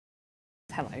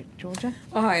Hello, Georgia.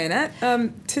 Oh, hi, Annette.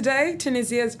 Today,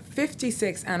 Tunisia's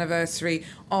 56th anniversary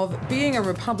of being a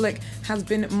republic has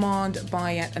been marred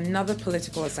by yet another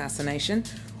political assassination.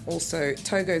 Also,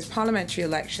 Togo's parliamentary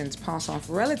elections pass off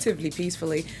relatively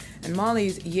peacefully, and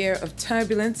Mali's year of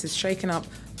turbulence has shaken up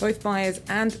both buyers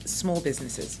and small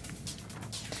businesses.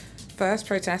 First,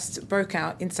 protests broke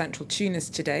out in central Tunis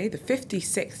today, the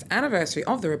 56th anniversary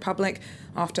of the republic,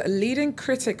 after a leading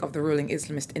critic of the ruling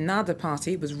Islamist Ennahda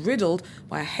party was riddled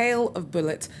by a hail of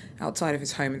bullets outside of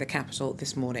his home in the capital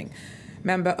this morning.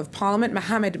 Member of Parliament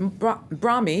Mohamed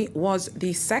Brahmi was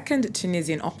the second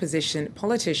Tunisian opposition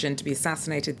politician to be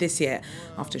assassinated this year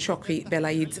after Chokri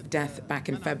Belaid's death back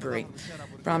in February.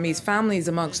 Brahmi's family is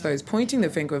amongst those pointing the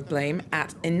finger of blame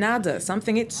at Ennahda,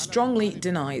 something it strongly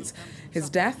denies. His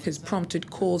death has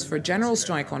prompted calls for a general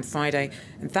strike on Friday,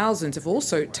 and thousands have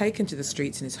also taken to the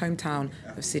streets in his hometown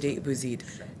of Sidi Bouzid.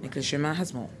 Nicolas Chemin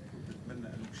has more.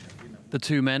 The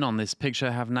two men on this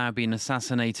picture have now been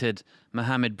assassinated.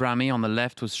 Mohamed Brahmi on the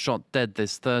left was shot dead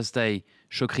this Thursday.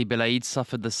 Chokri Belaid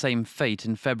suffered the same fate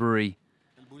in February.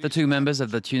 The two members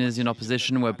of the Tunisian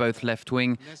opposition were both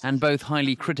left-wing and both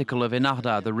highly critical of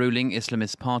Ennahda, the ruling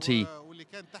Islamist party.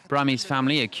 Brahmi's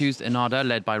family accused Ennahda,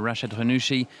 led by Rachid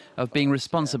Ghannouchi, of being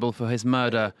responsible for his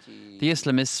murder. The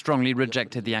Islamists strongly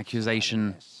rejected the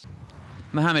accusation.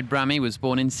 Mohamed Brahmi was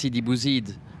born in Sidi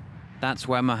Bouzid. That's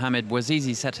where Mohamed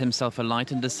Bouazizi set himself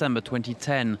alight in December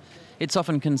 2010. It's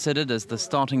often considered as the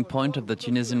starting point of the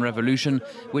Tunisian revolution,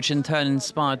 which in turn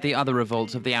inspired the other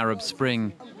revolts of the Arab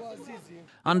Spring.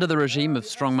 Under the regime of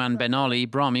strongman Ben Ali,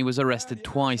 Brahmi was arrested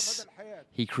twice.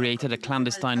 He created a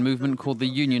clandestine movement called the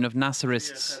Union of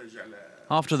Nasserists.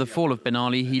 After the fall of Ben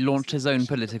Ali, he launched his own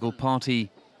political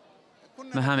party.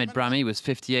 Mohamed Brahmi was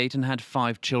 58 and had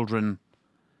 5 children.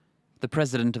 The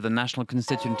president of the National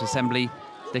Constituent Assembly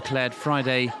declared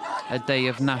Friday a day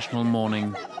of national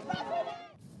mourning.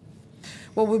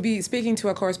 Well, we'll be speaking to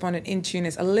our correspondent in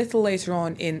Tunis a little later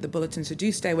on in the bulletin, so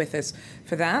do stay with us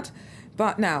for that.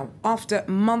 But now, after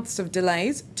months of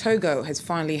delays, Togo has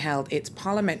finally held its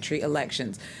parliamentary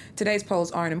elections. Today's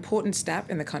polls are an important step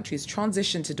in the country's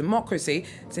transition to democracy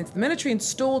since the military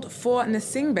installed Faure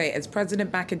Gnassingbé as president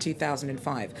back in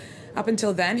 2005. Up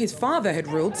until then, his father had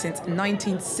ruled since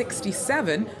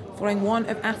 1967, following one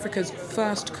of Africa's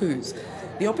first coups.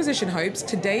 The opposition hopes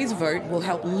today's vote will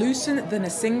help loosen the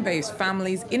Gnassingbé's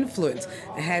family's influence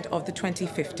ahead of the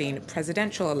 2015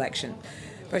 presidential election.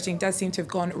 Voting does seem to have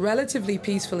gone relatively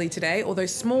peacefully today, although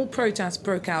small protests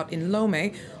broke out in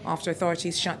Lomé after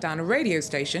authorities shut down a radio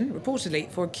station, reportedly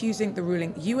for accusing the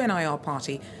ruling UNIR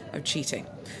party of cheating.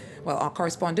 Well, our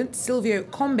correspondent, Silvio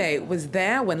Combe, was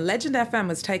there when Legend FM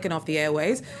was taken off the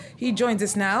airways. He joins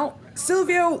us now.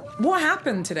 Silvio, what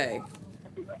happened today?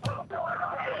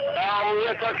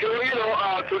 Yes, actually,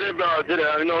 today,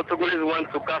 Togolese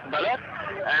went to cast ballot,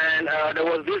 and there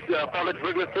was this private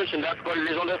radio station that's called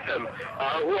Legend FM,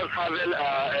 who was having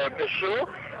a show,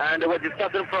 and there was a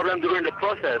certain problem during the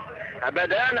process. But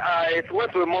then it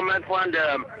went to a moment when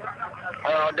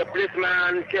the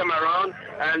policeman came around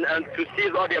and to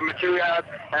seize all their materials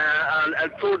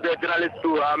and told the journalists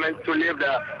to leave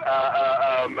the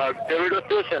radio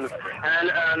stations.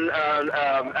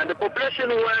 And the population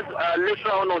went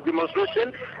later on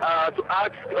demonstration to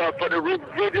ask for the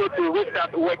radio to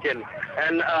restart working.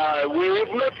 And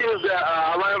we've noticed the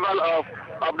arrival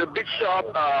of the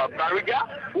Bishop Bariga,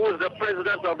 who is the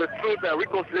president of the Truth and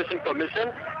Reconciliation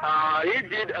Commission. He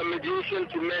did a mediation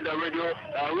to make the radio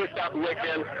restart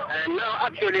working, and now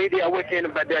actually they are working,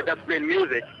 but they're just playing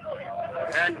music.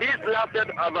 And this lasted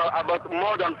about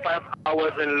more than 5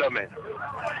 hours in Lomé.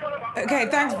 Okay,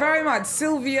 thanks very much.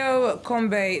 Silvio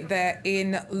Combe there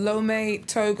in Lomé,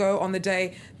 Togo, on the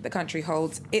day the country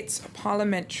holds its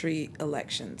parliamentary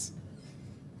elections.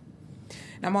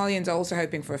 Now, Malians are also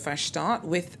hoping for a fresh start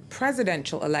with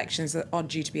presidential elections that are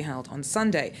due to be held on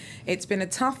Sunday. It's been a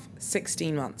tough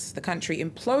 16 months. The country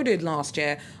imploded last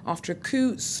year after a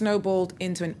coup snowballed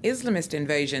into an Islamist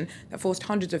invasion that forced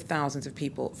hundreds of thousands of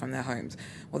people from their homes.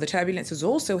 Well, the turbulence has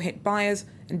also hit buyers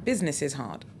and businesses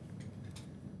hard.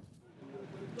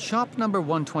 Shop number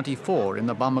 124 in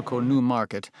the Bamako New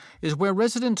Market is where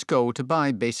residents go to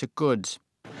buy basic goods.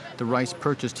 The rice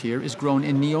purchased here is grown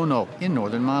in Niono in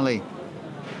northern Mali.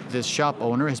 This shop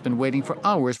owner has been waiting for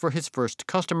hours for his first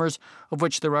customers, of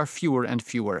which there are fewer and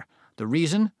fewer. The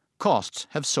reason? Costs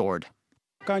have soared.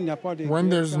 When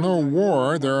there's no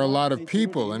war, there are a lot of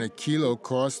people, and a kilo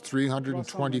costs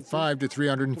 325 to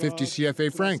 350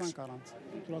 CFA francs.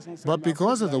 But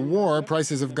because of the war,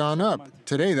 prices have gone up.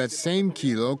 Today, that same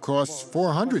kilo costs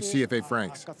 400 CFA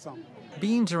francs.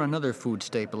 Beans are another food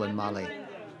staple in Mali.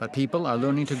 But people are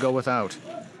learning to go without.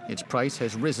 Its price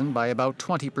has risen by about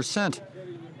 20%.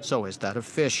 So has that of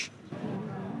fish.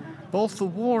 Both the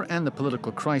war and the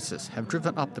political crisis have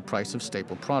driven up the price of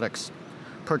staple products.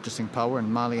 Purchasing power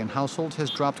in Malian households has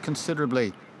dropped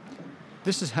considerably.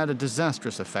 This has had a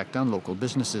disastrous effect on local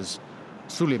businesses.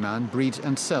 Suleiman breeds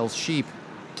and sells sheep.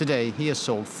 Today he has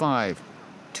sold 5,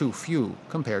 too few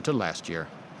compared to last year.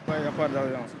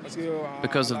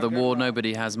 Because of the war,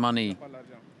 nobody has money.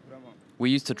 We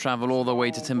used to travel all the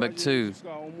way to Timbuktu,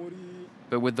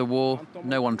 but with the war,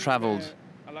 no one traveled.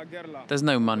 There's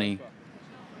no money.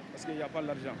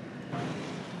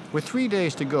 With 3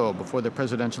 days to go before the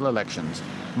presidential elections,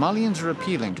 Malians are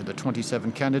appealing to the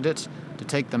 27 candidates to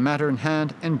take the matter in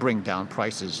hand and bring down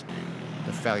prices.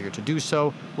 The failure to do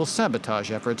so will sabotage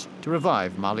efforts to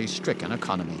revive Mali's stricken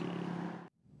economy.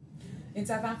 In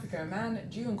South Africa, a man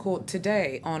due in court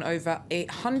today on over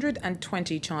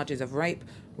 820 charges of rape,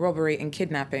 robbery and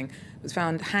kidnapping was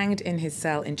found hanged in his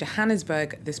cell in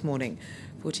Johannesburg this morning.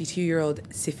 42-year-old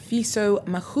Sifiso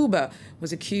Mahuba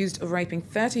was accused of raping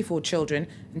 34 children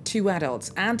and 2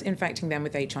 adults and infecting them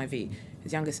with HIV.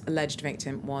 His youngest alleged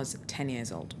victim was 10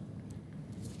 years old.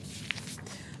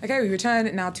 Okay, we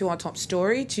return now to our top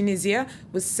story. Tunisia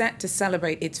was set to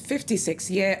celebrate its 56th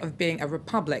year of being a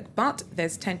republic, but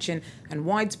there's tension and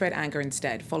widespread anger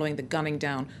instead following the gunning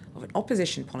down of an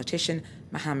opposition politician,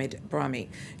 Mohamed Brahmi.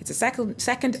 It's a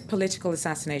second political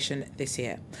assassination this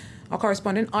year. Our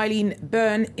correspondent, Eileen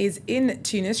Byrne, is in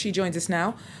Tunis. She joins us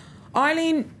now.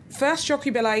 Eileen, first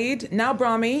Chokri Belaid, now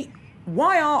Brahmi.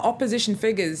 Why are opposition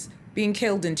figures being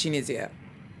killed in Tunisia?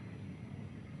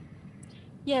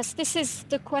 Yes, this is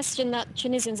the question that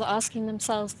Tunisians are asking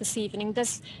themselves this evening.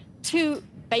 There's 2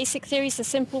 basic theories. The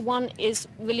simple one is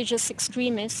religious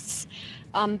extremists.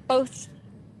 Both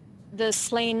the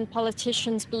slain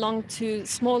politicians belong to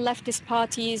small leftist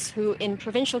parties who, in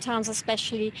provincial towns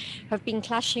especially, have been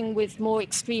clashing with more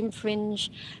extreme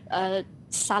fringe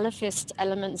Salafist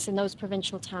elements in those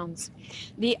provincial towns.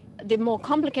 The more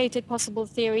complicated possible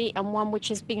theory, and one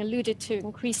which is being alluded to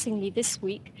increasingly this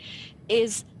week,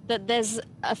 is that there's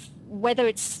whether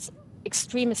it's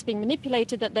extremists being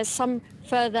manipulated, that there's some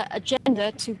further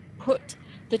agenda to put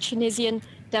the Tunisian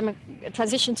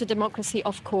transition to democracy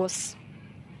off course.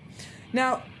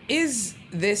 Now, is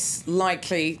this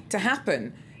likely to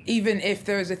happen? Even if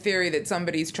there is a theory that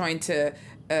somebody's trying to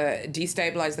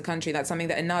destabilize the country, that's something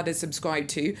that Ennahda subscribed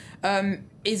to.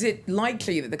 Is it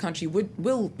likely that the country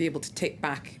will be able to tick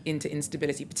back into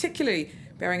instability, particularly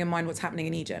bearing in mind what's happening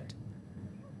in Egypt?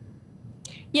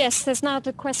 Yes, there's now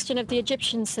the question of the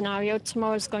Egyptian scenario.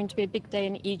 Tomorrow is going to be a big day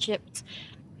in Egypt.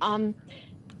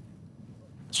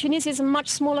 Tunisia is a much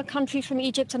smaller country from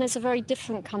Egypt, and it's a very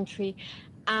different country.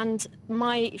 And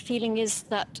my feeling is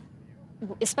that,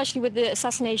 especially with the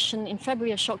assassination in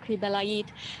February of Chokri Belaid,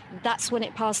 that's when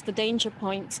it passed the danger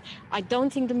point. I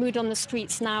don't think the mood on the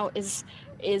streets now is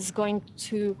going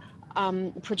to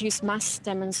produce mass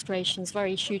demonstrations,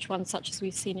 very huge ones such as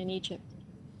we've seen in Egypt.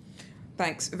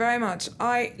 Thanks very much.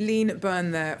 Eileen Byrne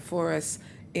there for us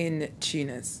in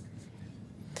Tunis.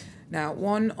 Now,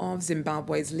 one of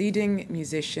Zimbabwe's leading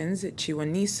musicians,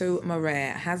 Chiwaniso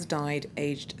Maree, has died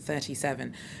aged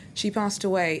 37. She passed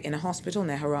away in a hospital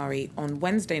near Harare on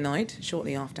Wednesday night,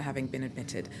 shortly after having been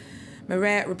admitted.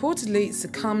 Maree reportedly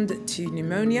succumbed to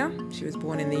pneumonia. She was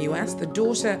born in the US, the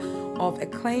daughter of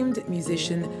acclaimed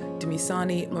musician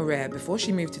Dumisani Maree, before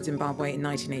she moved to Zimbabwe in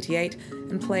 1988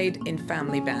 and played in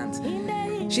family bands.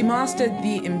 She mastered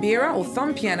the mbira, or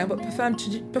thumb piano, but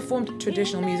performed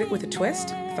traditional music with a twist.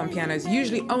 Thumb piano is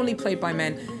usually only played by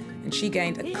men, and she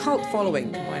gained a cult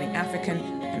following, combining African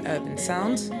and urban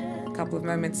sounds. A couple of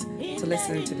moments to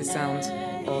listen to the sounds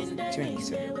of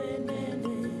Chiwaniso.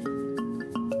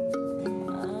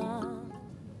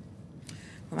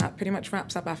 Well, that pretty much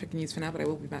wraps up African news for now, but I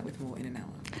will be back with more in an hour.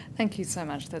 Thank you so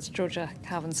much. That's Georja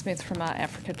Calvin-Smith from our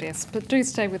Africa desk. But do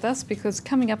stay with us, because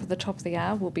coming up at the top of the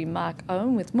hour will be Mark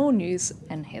Owen with more news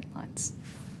and headlines.